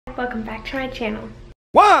Welcome back to my channel.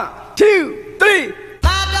 1, 2, 3.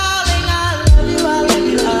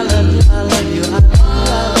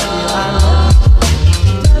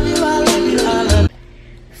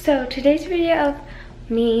 So today's video of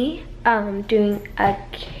me doing a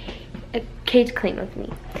cage clean with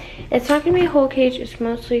me. It's not gonna be a whole cage, it's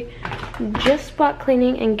mostly just spot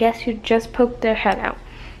cleaning, and guess who just poked their head out?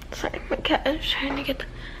 Sorry, my cat is trying to get the,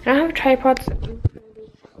 I don't have a tripod, so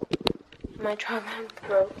my tripod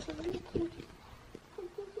broke.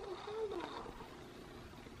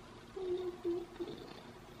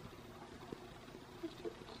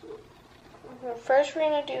 First we're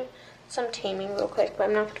gonna do some taming real quick, but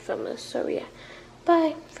I'm not gonna film this, so yeah.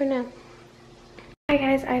 Bye for now. Hi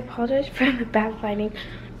guys, I apologize for the bad lighting.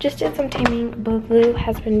 Just did some taming. Blue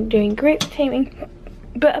has been doing great with taming.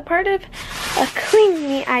 But a part of a clean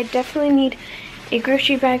me, I definitely need a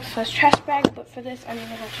grocery bag / trash bag. But for this, I'm gonna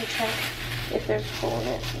have to check if there's a hole in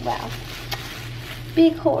it. Wow.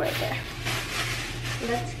 Big hole right there.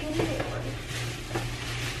 Let's get a new one.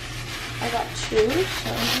 I got two, so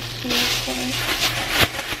let's see which one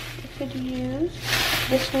I could use.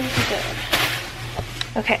 This one's good.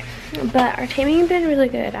 Okay, but our taming has been really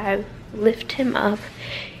good. I've lifted him up.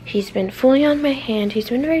 He's been fully on my hand. He's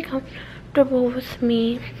been very comfortable with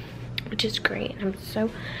me, which is great. I'm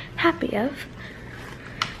so happy of.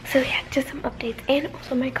 So yeah, just some updates. And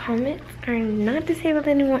also my comments are not disabled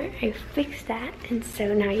anymore. I fixed that. And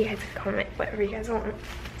so now you guys can comment whatever you guys want.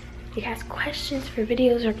 If you guys have questions for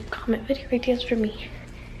videos or comment video ideas for me,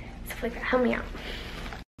 stuff like that, help me out.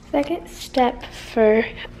 Second step for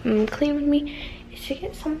clean with me is to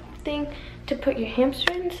get something to put your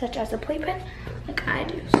hamster in, such as a playpen, like I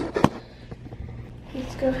do. So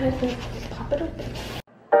let's go ahead and pop it open.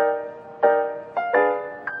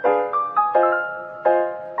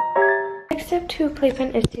 Next step to a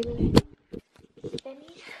playpen is to get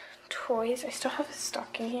any toys. I still have a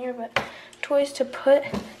stocking here, but toys to put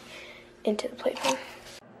into the playpen.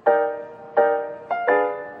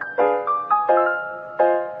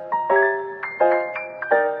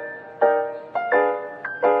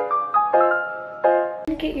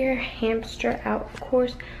 Get your hamster out, of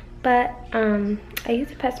course, but I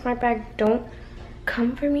use a PetSmart bag. Don't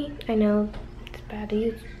come for me. I know it's bad to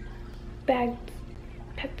use bags.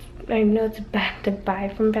 I know it's bad to buy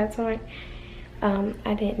from PetSmart.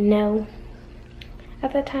 I didn't know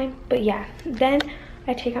at that time, but yeah. Then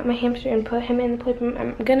I take out my hamster and put him in the playpen.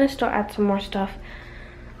 I'm gonna still add some more stuff.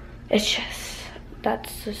 It's just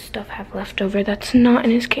that's the stuff I have left over that's not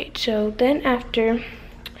in his cage. So then after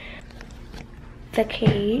the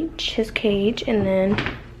cage, his cage, and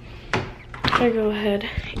then I go ahead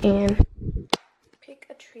and pick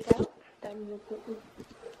a treat out. Then I'm gonna put in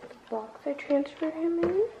the box I transfer him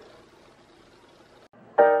in.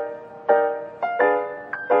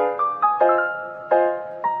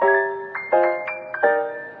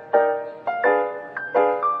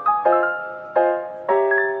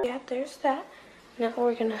 Yeah, there's that. Now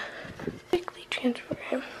we're gonna quickly transfer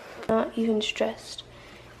him. Not even stressed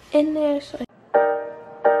in there, so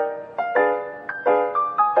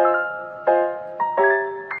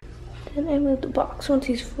then I move the box once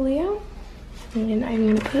he's fully out, and then I'm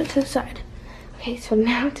gonna put it to the side. Okay, so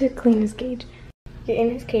now to clean his cage. You're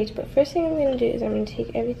in his cage, but first thing I'm gonna do is I'm gonna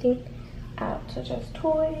take everything out, such as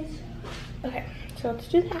toys. Okay, so let's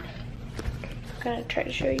do that. I'm gonna try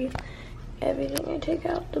to show you everything I take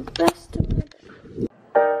out the best of my ability.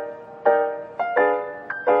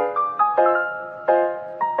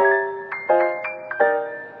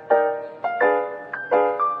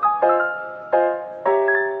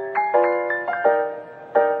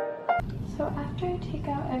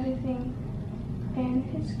 In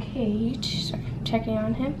his cage, sorry, checking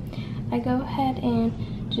on him, I go ahead and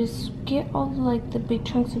just get all the big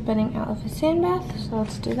chunks of bedding out of his sand bath. So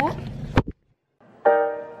let's do that.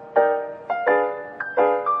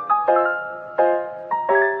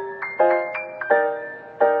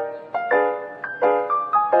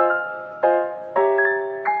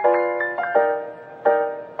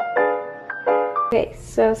 Okay,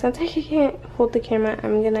 so since I can't hold the camera,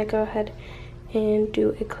 I'm gonna go ahead and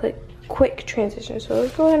do a quick transition. So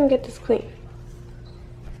let's go ahead and get this clean.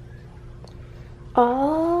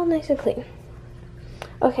 All nice and clean.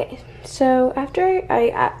 Okay, so after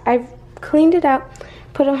I've cleaned it out,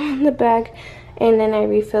 put it on the bag, and then I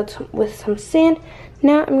refilled with some sand.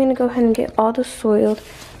 Now I'm gonna go ahead and get all the soiled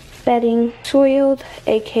bedding,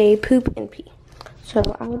 aka poop and pee. So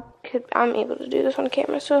I'm able to do this on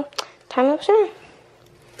camera. So time lapse now.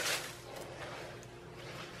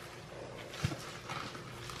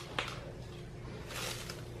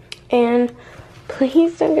 And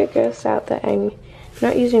please don't get grossed out that I'm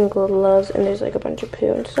not using gloves and there's like a bunch of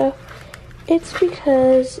poo and stuff, it's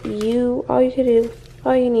because all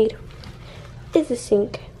you need is a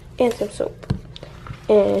sink and some soap.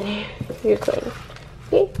 And you're clean.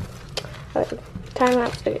 Okay? Alright, time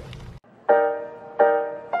lapse again.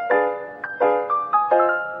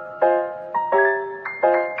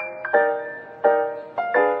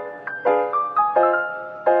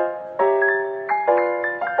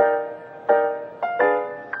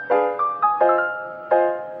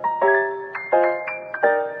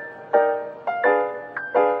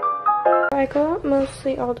 I got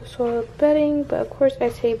mostly all the soiled bedding, but of course I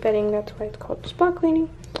say bedding, that's why it's called spot cleaning.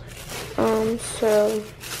 So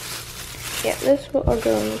yeah, this will all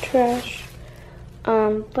go in the trash.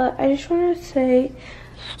 But I just want to say,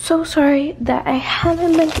 so sorry that I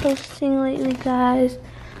haven't been posting lately, guys.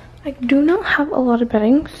 I do not have a lot of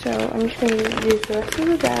bedding, so I'm just going to use the rest of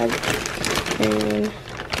the bag, and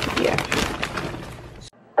yeah.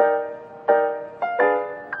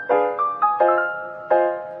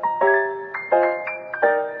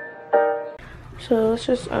 So let's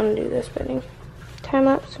just undo this bedding. Time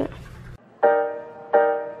lapse now.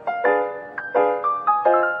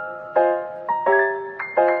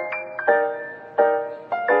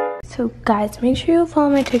 So guys, make sure you follow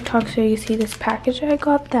my TikTok so you see this package I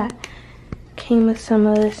got that came with some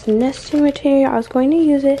of this nesting material. I was going to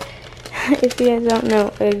use it, if you guys don't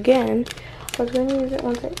know, again, I was going to use it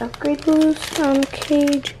once I upgrade Blue's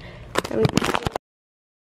cage.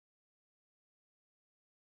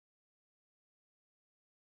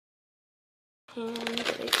 And I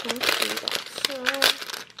can see that. So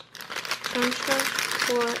I'm sure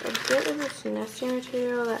for a bit of this nesting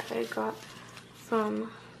material that I got from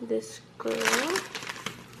this girl.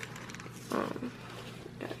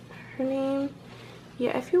 Her name.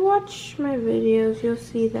 Yeah, if you watch my videos, you'll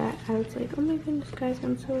see that I was like, oh my goodness, guys,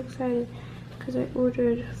 I'm so excited because I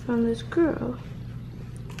ordered from this girl.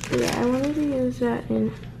 So yeah, I wanted to use that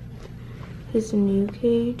in his new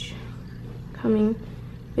cage coming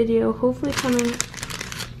video, hopefully coming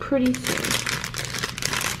pretty soon.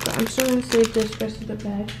 But I'm still gonna save this rest of the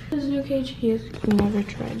bag. This new cage, he has never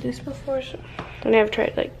tried this before, so I never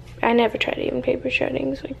tried even paper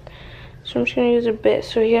sheddings, so I'm just gonna use a bit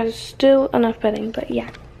so he has still enough bedding. But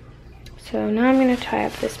yeah, so now I'm gonna tie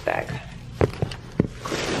up this bag.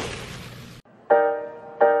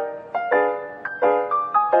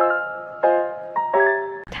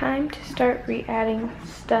 Time to start re-adding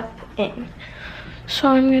stuff in. So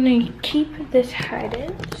I'm gonna keep this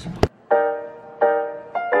hidden.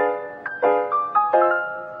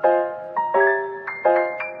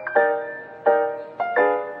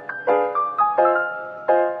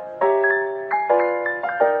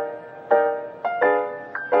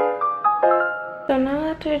 So now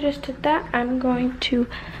after I just did that, I'm going to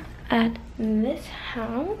add this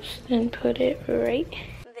house and put it right there.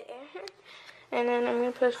 And then I'm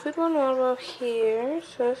going to put Food One Waddle here.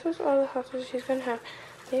 So this is all the houses she's going to have.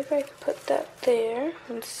 Maybe I could put that there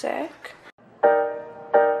in a sec.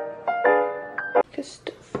 I could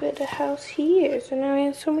still fit a house here. So now we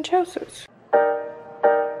have so much houses.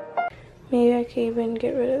 Maybe I could even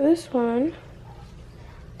get rid of this one.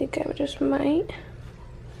 I think I just might.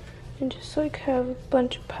 And just like have a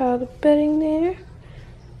bunch of piled of bedding there.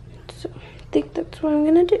 So I think that's what I'm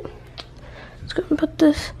gonna do. Let's go and put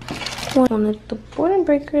this one of the board and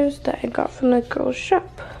breakers that I got from the girl's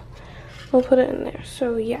shop. We'll put it in there.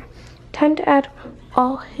 So yeah, time to add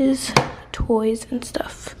all his toys and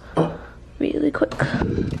stuff really quick.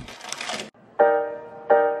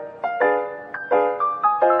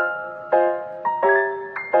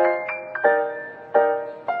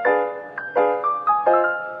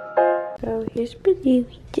 So here's Billy,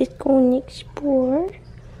 just going to explore.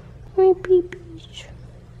 My babies. I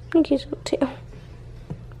think he's got tail.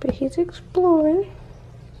 But he's exploring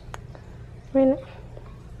right now.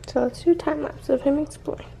 So let's do a time lapse of him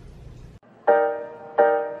exploring.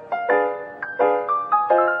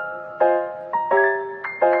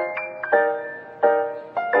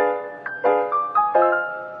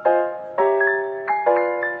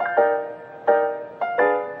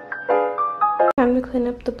 Time to clean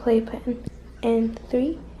up the playpen. And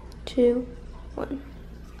 3, 2, 1.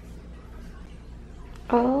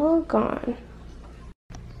 All gone.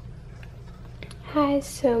 Hi,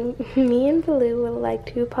 so me and Blue would like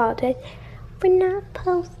to apologize for not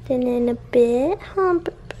posting in a bit. I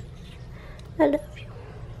love you.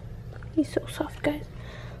 He's so soft, guys.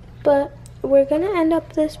 But we're gonna end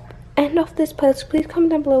off this post. Please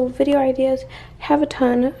comment down below with video ideas. I have a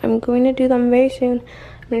ton. I'm going to do them very soon.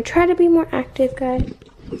 I'm gonna try to be more active, guys.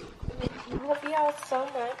 I love y'all so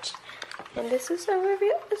much. And this is a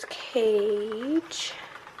review of this cage.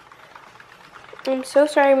 I'm so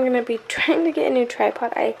sorry. I'm going to be trying to get a new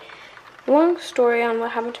tripod. Long story on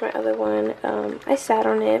what happened to my other one. I sat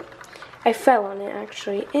on it. I fell on it,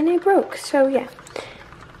 actually, and it broke. So, yeah.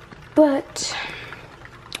 But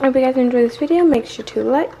I hope you guys enjoyed this video. Make sure to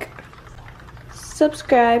like,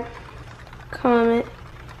 subscribe, comment,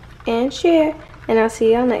 and share. And I'll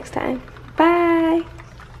see y'all next time.